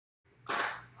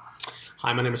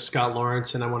Hi, my name is Scott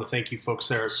Lawrence, and I want to thank you folks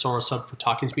there at SoroSub for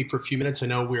talking to me for a few minutes. I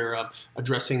know we're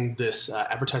addressing this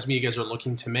advertisement you guys are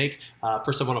looking to make.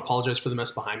 First, I want to apologize for the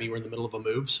mess behind me. We're in the middle of a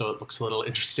move, so it looks a little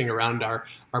interesting around our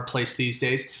place these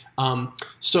days.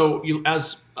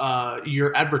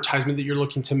 Your advertisement that you're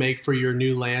looking to make for your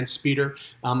new land speeder,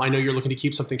 I know you're looking to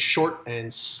keep something short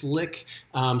and slick.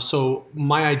 So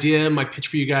my pitch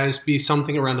for you guys, be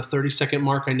something around a 30-second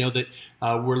mark. I know that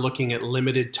we're looking at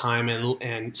limited time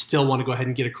and still want to go ahead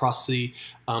and get across the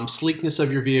sleekness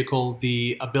of your vehicle,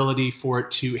 the ability for it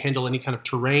to handle any kind of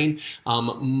terrain.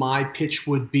 My pitch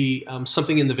would be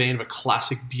something in the vein of a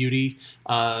classic beauty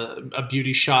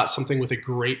shot, something with a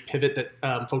great pivot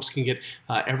that folks can get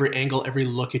every angle, every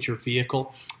look at your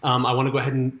vehicle. I want to go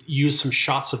ahead and use some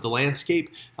shots of the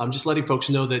landscape. Just letting folks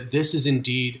know that this is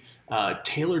indeed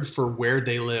tailored for where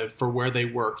they live, for where they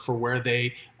work, for where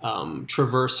they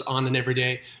traverse on an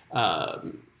everyday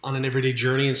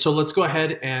journey. And so let's go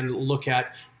ahead and look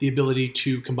at the ability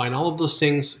to combine all of those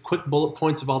things, quick bullet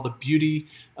points of all the beauty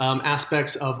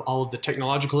aspects of all of the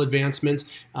technological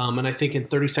advancements. And I think in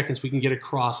 30 seconds we can get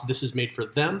across this is made for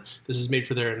them, this is made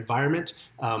for their environment.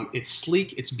 It's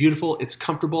sleek, it's beautiful, it's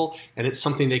comfortable, and it's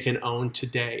something they can own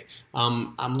today.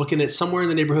 I'm looking at somewhere in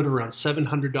the neighborhood of around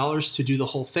 $700 to do the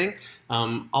whole thing.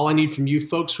 All I need from you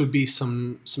folks would be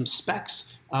some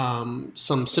specs,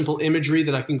 some simple imagery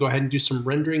that I can go ahead and do some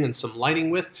rendering and some lighting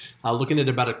with. Looking at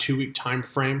about a 2-week time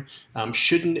frame.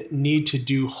 Shouldn't need to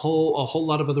do a whole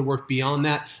lot of other work beyond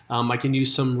that. I can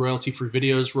use some royalty-free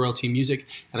videos, royalty music,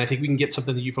 and I think we can get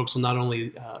something that you folks will not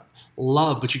only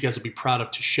love, but you guys will be proud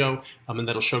of to show, and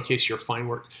that'll showcase your fine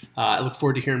work. I look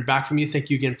forward to hearing back from you. Thank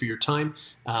you again for your time,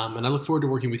 and I look forward to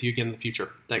working with you again in the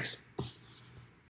future. Thanks.